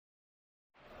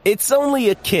It's only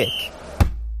a kick,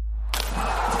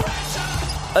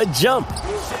 a jump,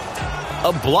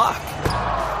 a block.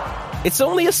 It's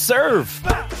only a serve.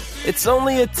 It's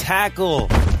only a tackle,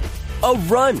 a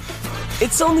run.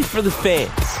 It's only for the fans.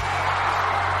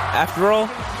 After all,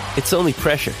 it's only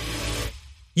pressure.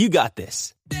 You got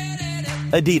this.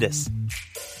 Adidas.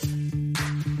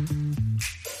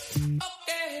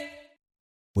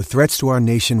 With threats to our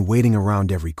nation waiting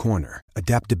around every corner,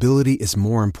 adaptability is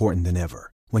more important than ever.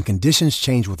 When conditions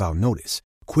change without notice,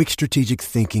 quick strategic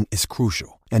thinking is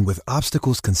crucial. And with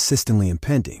obstacles consistently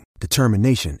impending,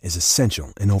 determination is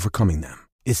essential in overcoming them.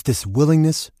 It's this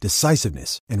willingness,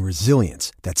 decisiveness, and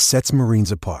resilience that sets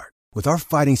Marines apart. With our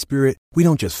fighting spirit, we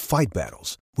don't just fight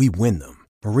battles, we win them.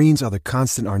 Marines are the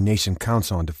constant our nation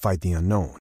counts on to fight the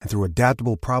unknown. And through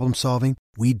adaptable problem solving,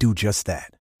 we do just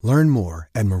that. Learn more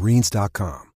at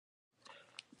marines.com.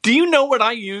 Do you know what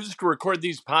I use to record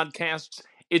these podcasts?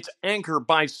 It's Anchor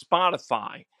by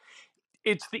Spotify.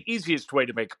 It's the easiest way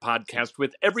to make a podcast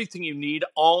with everything you need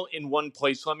all in one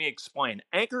place. Let me explain.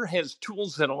 Anchor has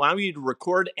tools that allow you to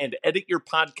record and edit your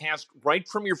podcast right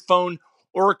from your phone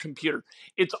or a computer.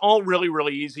 It's all really,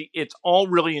 really easy. It's all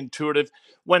really intuitive.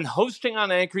 When hosting on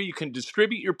Anchor, you can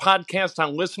distribute your podcast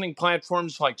on listening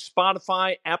platforms like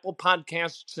Spotify, Apple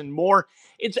Podcasts, and more.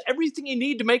 It's everything you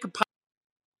need to make a podcast.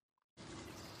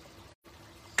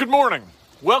 Good morning.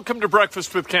 Welcome to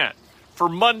Breakfast with Kent for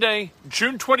Monday,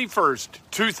 June 21st,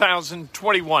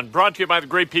 2021. Brought to you by the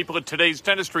great people at Today's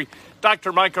Dentistry.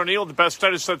 Dr. Mike O'Neill, the best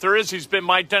dentist that there is. He's been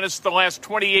my dentist the last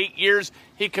 28 years.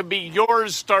 He can be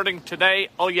yours starting today.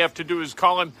 All you have to do is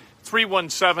call him.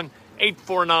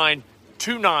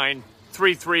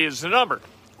 317-849-2933 is the number.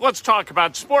 Let's talk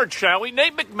about sports, shall we?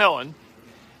 Nate McMillan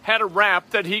had a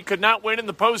rap that he could not win in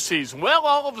the postseason. Well,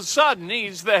 all of a sudden,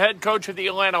 he's the head coach of the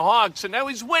Atlanta Hawks, and now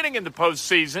he's winning in the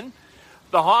postseason.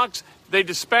 The Hawks, they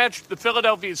dispatched the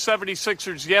Philadelphia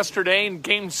 76ers yesterday in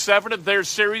Game 7 of their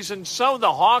series, and so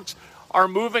the Hawks are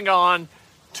moving on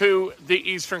to the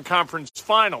Eastern Conference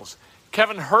Finals.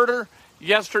 Kevin Huerter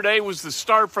yesterday was the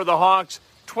star for the Hawks,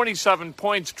 27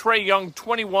 points. Trae Young,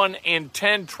 21 and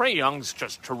 10. Trae Young's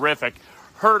just terrific.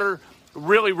 Huerter,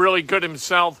 really, really good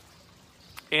himself.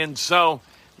 And so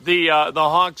the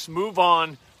Hawks move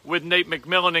on with Nate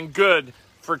McMillan, and good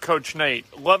for Coach Nate.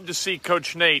 Love to see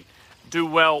Coach Nate do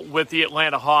well with the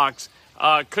Atlanta Hawks.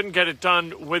 Couldn't get it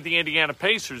done with the Indiana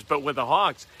Pacers, but with the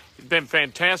Hawks, he's been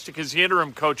fantastic as the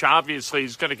interim coach. Obviously,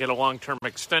 he's going to get a long-term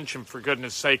extension, for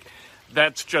goodness sake.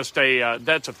 That's just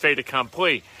that's a fait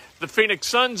accompli. The Phoenix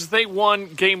Suns, they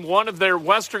won Game 1 of their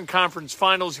Western Conference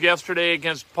Finals yesterday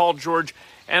against Paul George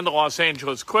and the Los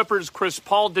Angeles Clippers. Chris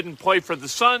Paul didn't play for the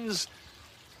Suns.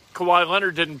 Kawhi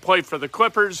Leonard didn't play for the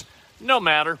Clippers. No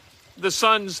matter. The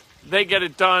Suns, they get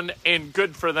it done, and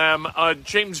good for them.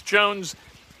 James Jones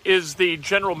is the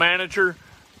general manager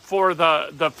for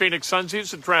the Phoenix Suns.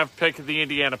 He's a draft pick of the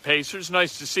Indiana Pacers.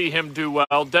 Nice to see him do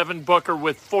well. Devin Booker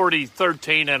with 40,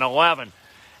 13, and 11.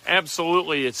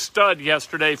 Absolutely a stud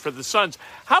yesterday for the Suns.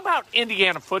 How about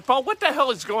Indiana football? What the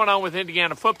hell is going on with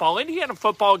Indiana football? Indiana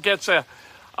football gets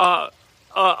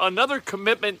another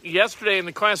commitment yesterday in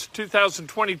the class of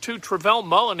 2022. Travell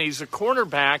Mullen, he's a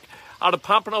cornerback out of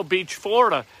Pompano Beach,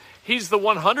 Florida. He's the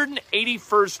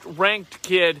 181st ranked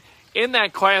kid in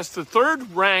that class, the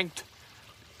third ranked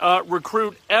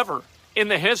recruit ever in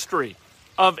the history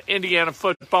of Indiana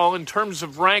football in terms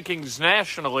of rankings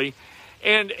nationally.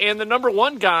 And the number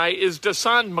one guy is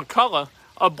Dasan McCullough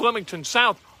of Bloomington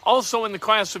South, also in the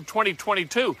class of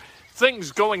 2022.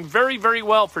 Things going very, very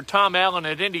well for Tom Allen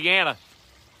at Indiana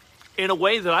in a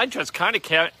way that I just kind of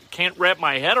can't wrap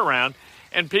my head around.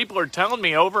 And people are telling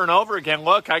me over and over again,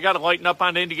 look, I got to lighten up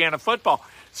on Indiana football.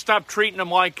 Stop treating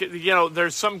them like,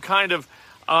 there's some kind of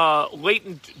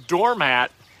latent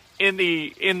doormat in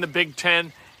the Big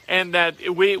Ten, and that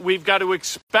we've got to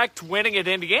expect winning at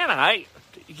Indiana.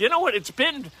 You know what? It's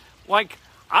been like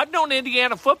I've known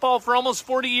Indiana football for almost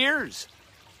 40 years.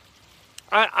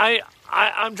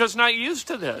 I'm just not used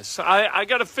to this. I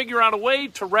got to figure out a way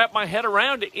to wrap my head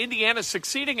around Indiana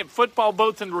succeeding at football,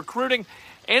 both in recruiting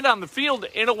and on the field,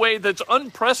 in a way that's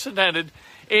unprecedented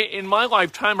in my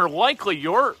lifetime, or likely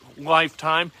your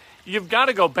lifetime. You've got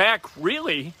to go back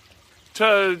really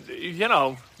to,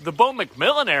 the Bo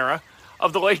McMillan era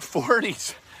of the late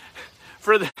 40s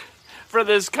for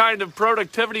this kind of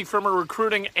productivity from a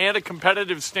recruiting and a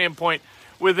competitive standpoint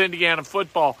with Indiana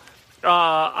football.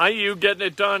 IU getting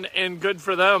it done, and good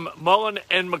for them. Mullen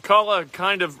and McCullough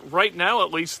kind of, right now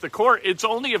at least, the core. It's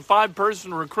only a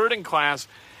 5-person recruiting class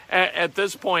at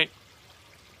this point,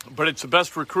 but it's the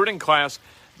best recruiting class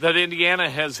that Indiana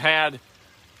has had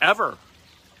ever.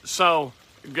 So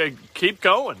keep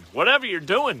going. Whatever you're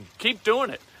doing, keep doing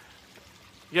it.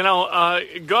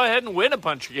 Go ahead and win a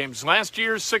bunch of games. Last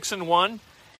year, 6-1.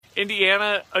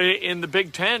 Indiana in the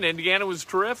Big Ten, Indiana was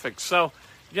terrific. So,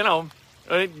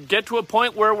 get to a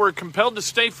point where we're compelled to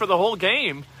stay for the whole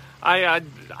game. I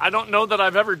don't know that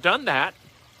I've ever done that.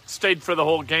 Stayed for the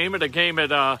whole game at a game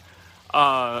at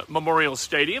Memorial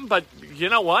Stadium. But you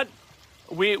know what?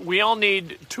 We all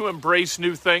need to embrace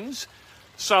new things.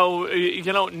 So,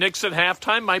 Knicks at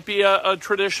halftime might be a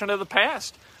tradition of the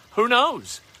past. Who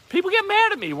knows? People get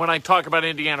mad at me when I talk about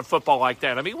Indiana football like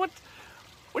that. I mean, what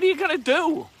are you going to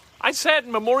do? I sat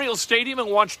in Memorial Stadium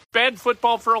and watched bad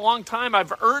football for a long time.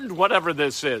 I've earned whatever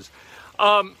this is.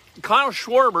 Kyle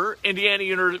Schwarber, Indiana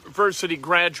University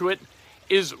graduate,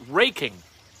 is raking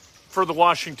for the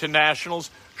Washington Nationals.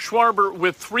 Schwarber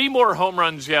with 3 more home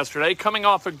runs yesterday, coming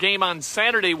off a game on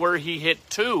Saturday where he hit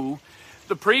 2.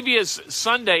 The previous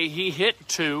Sunday, he hit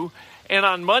 2. And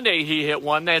on Monday, he hit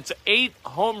 1. That's 8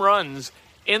 home runs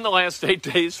in the last 8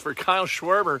 days for Kyle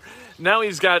Schwarber. Now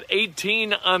he's got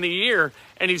 18 on the year,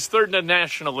 and he's third in the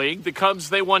National League. The Cubs,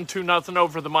 they won 2-0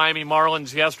 over the Miami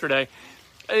Marlins yesterday.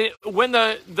 When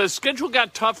the schedule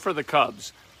got tough for the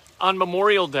Cubs on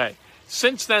Memorial Day,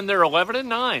 since then they're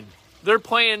 11-9. They're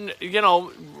playing,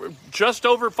 just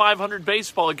over 500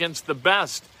 baseball against the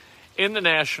best in the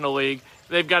National League.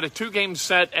 They've got a 2-game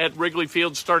set at Wrigley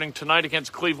Field starting tonight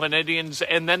against Cleveland Indians,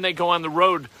 and then they go on the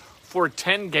road for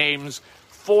 10 games,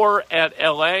 4 at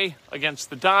L.A. against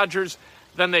the Dodgers.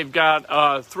 Then they've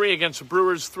got 3 against the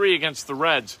Brewers, 3 against the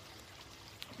Reds.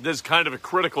 This is kind of a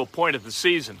critical point of the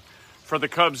season for the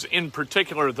Cubs, in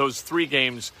particular, those 3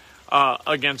 games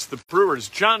against the Brewers.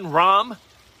 Jon Rahm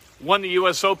won the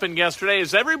U.S. Open yesterday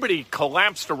as everybody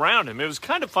collapsed around him. It was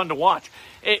kind of fun to watch.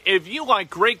 If you like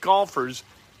great golfers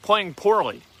playing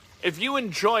poorly, if you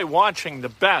enjoy watching the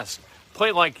best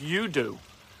play like you do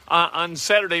on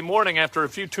Saturday morning after a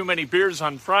few too many beers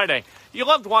on Friday, you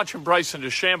loved watching Bryson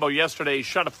DeChambeau yesterday. He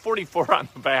shot a 44 on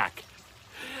the back.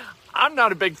 I'm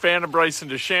not a big fan of Bryson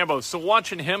DeChambeau, so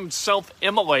watching him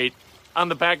self-immolate on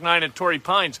the back 9 at Torrey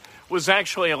Pines was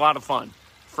actually a lot of fun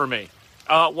for me.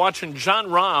 Watching Jon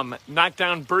Rahm knock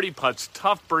down birdie putts,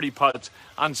 tough birdie putts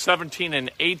on 17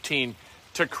 and 18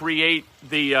 to create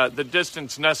the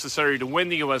distance necessary to win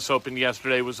the U.S. Open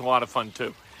yesterday was a lot of fun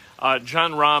too.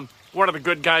 Jon Rahm, one of the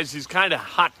good guys. He's kind of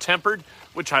hot-tempered,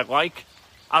 which I like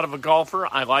out of a golfer.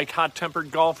 I like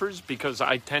hot-tempered golfers because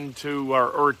I tend to,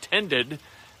 or tended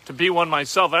to be one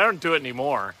myself. I don't do it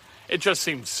anymore. It just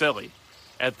seems silly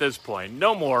at this point.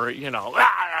 No more,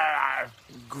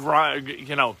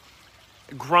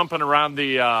 grumping around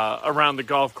the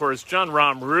golf course. Jon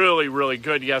Rahm really, really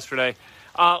good yesterday.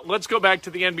 Let's go back to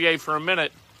the NBA for a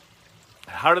minute.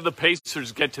 How did the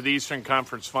Pacers get to the Eastern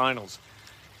Conference Finals?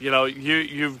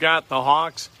 You've got the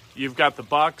Hawks, you've got the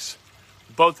Bucks.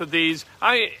 Both of these,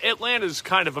 Atlanta's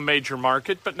kind of a major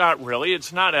market, but not really.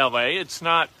 It's not L.A., it's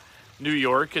not New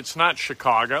York, it's not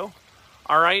Chicago.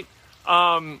 All right?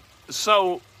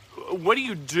 So what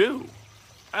do?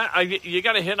 You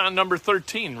got to hit on number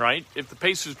 13, right? If the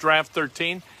Pacers draft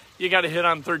 13, you got to hit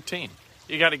on 13.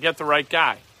 You got to get the right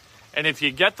guy. And if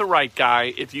you get the right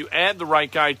guy, if you add the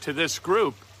right guy to this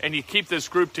group, and you keep this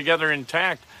group together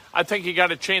intact, I think you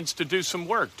got a chance to do some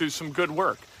work, do some good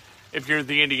work, if you're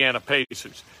the Indiana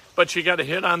Pacers. But you got to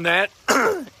hit on that,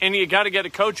 and you got to get a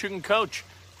coach who can coach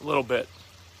a little bit.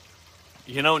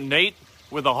 Nate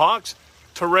with the Hawks,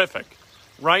 terrific.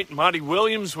 Right? Monty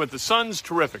Williams with the Suns,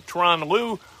 terrific. Tyronn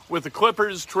Lue with the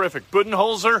Clippers, terrific.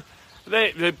 Budenholzer,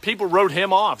 the people wrote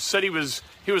him off, said he was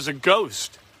a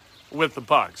ghost with the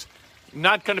Bucks.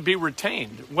 Not going to be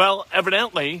retained. Well,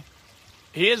 evidently,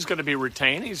 he is going to be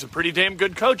retained. He's a pretty damn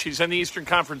good coach. He's in the Eastern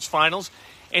Conference Finals,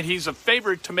 and he's a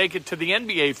favorite to make it to the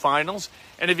NBA Finals.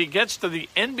 And if he gets to the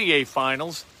NBA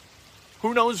Finals,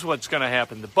 who knows what's going to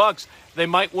happen? The Bucks, they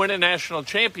might win a national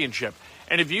championship.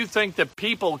 And if you think that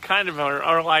people kind of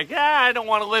are like, I don't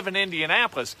want to live in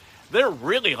Indianapolis, they're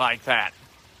really like that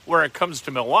where it comes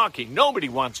to Milwaukee. Nobody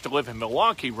wants to live in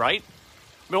Milwaukee, right?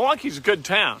 Milwaukee's a good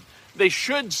town. They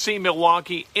should see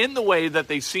Milwaukee in the way that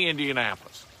they see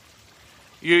Indianapolis.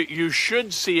 You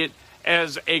should see it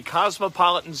as a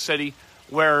cosmopolitan city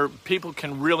where people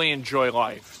can really enjoy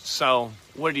life. So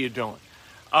what are you doing?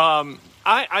 Darnell,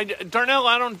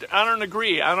 I don't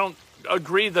agree. I don't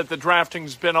agree that the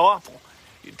drafting's been awful.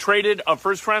 You traded a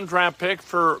first-round draft pick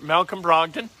for Malcolm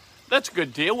Brogdon. That's a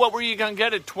good deal. What were you going to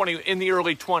get at 20 in the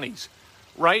early 20s,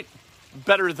 right?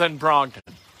 Better than Brogdon.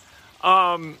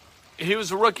 He was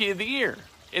a Rookie of the Year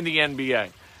in the NBA.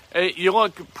 You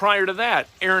look prior to that,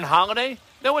 Aaron Holiday,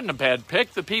 that wasn't a bad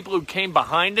pick. The people who came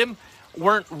behind him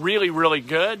weren't really, really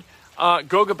good.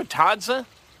 Goga Batadze,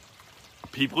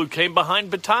 people who came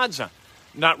behind Batadze,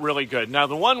 not really good. Now,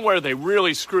 the one where they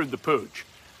really screwed the pooch,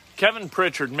 Kevin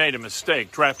Pritchard made a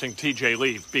mistake drafting TJ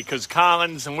Leaf because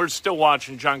Collins, and we're still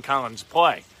watching John Collins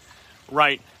play,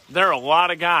 right? There are a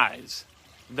lot of guys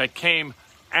that came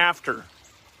after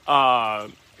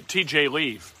TJ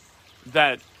Leaf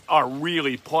that are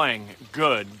really playing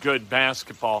good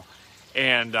basketball,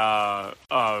 and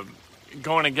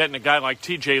going and getting a guy like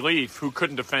TJ Leaf who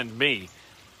couldn't defend me,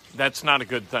 that's not a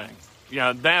good thing.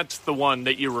 Yeah, that's the one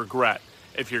that you regret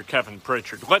if you're Kevin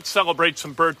Pritchard. Let's celebrate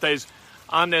some birthdays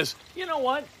on this. You know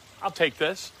what? I'll take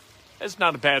this. It's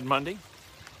not a bad Monday.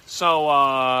 So,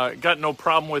 got no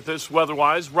problem with this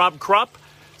weather-wise. Rob Krupp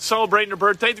celebrating her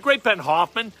birthday. The great Ben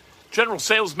Hoffman, General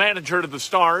Sales Manager to the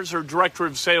Stars, or Director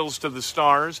of Sales to the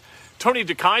Stars. Tony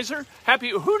DeKaiser,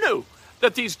 happy. Who knew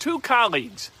that these two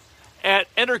colleagues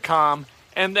at Entercom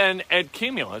and then at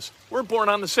Cumulus were born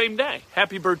on the same day?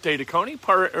 Happy birthday to Tony,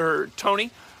 part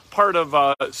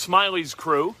of Smiley's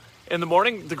crew. In the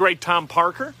morning, the great Tom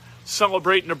Parker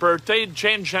celebrating a birthday.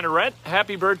 Jan Jeanneret,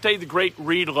 happy birthday. The great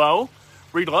Reed Lowe.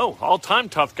 Reed Lowe, all-time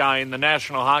tough guy in the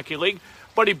National Hockey League.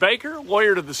 Buddy Baker,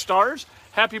 lawyer to the Stars.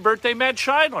 Happy birthday, Matt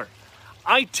Scheidler,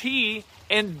 IT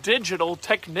and digital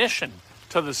technician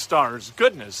to the Stars.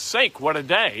 Goodness sake, what a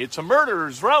day. It's a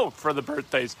murderer's row for the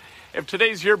birthdays. If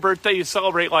today's your birthday, you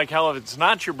celebrate like hell. If it's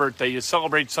not your birthday, you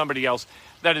celebrate somebody else.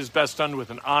 That is best done with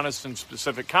an honest and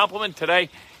specific compliment. Today,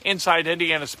 inside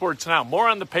Indiana Sports Now. More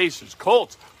on the Pacers,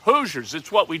 Colts, Hoosiers.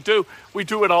 It's what we do. We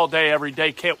do it all day, every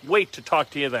day. Can't wait to talk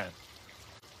to you then.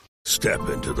 Step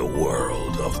into the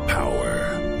world of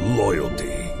power,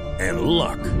 loyalty, and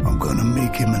luck. I'm gonna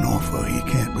make him an offer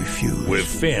he can't refuse. With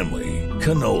family,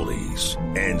 cannolis,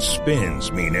 and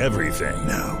spins mean everything.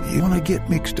 Now, you wanna get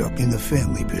mixed up in the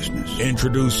family business.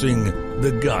 Introducing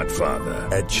The Godfather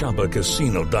at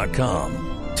ChumbaCasino.com.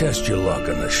 Test your luck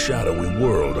in the shadowy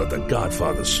world of The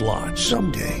Godfather slot.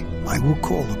 Someday, I will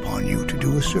call upon you to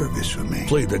do a service for me.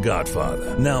 Play The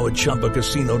Godfather, now at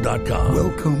ChumbaCasino.com.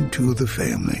 Welcome to the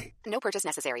family. No purchase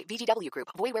necessary. VGW Group.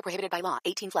 Void where prohibited by law.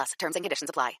 18+. Terms and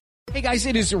conditions apply. Hey guys,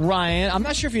 it is Ryan. I'm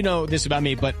not sure if you know this about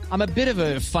me, but I'm a bit of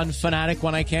a fun fanatic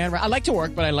when I can. I like to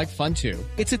work, but I like fun too.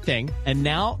 It's a thing. And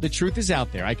now the truth is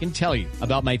out there. I can tell you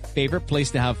about my favorite place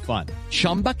to have fun.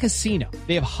 Chumba Casino.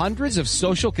 They have hundreds of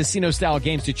social casino style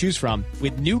games to choose from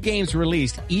with new games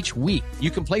released each week.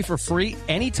 You can play for free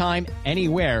anytime,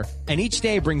 anywhere. And each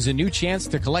day brings a new chance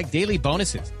to collect daily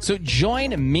bonuses. So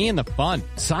join me in the fun.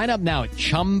 Sign up now at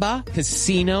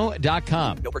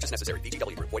ChumbaCasino.com. No purchase necessary.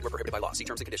 VGW Group. Void where prohibited by law. See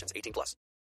terms and conditions. 18+.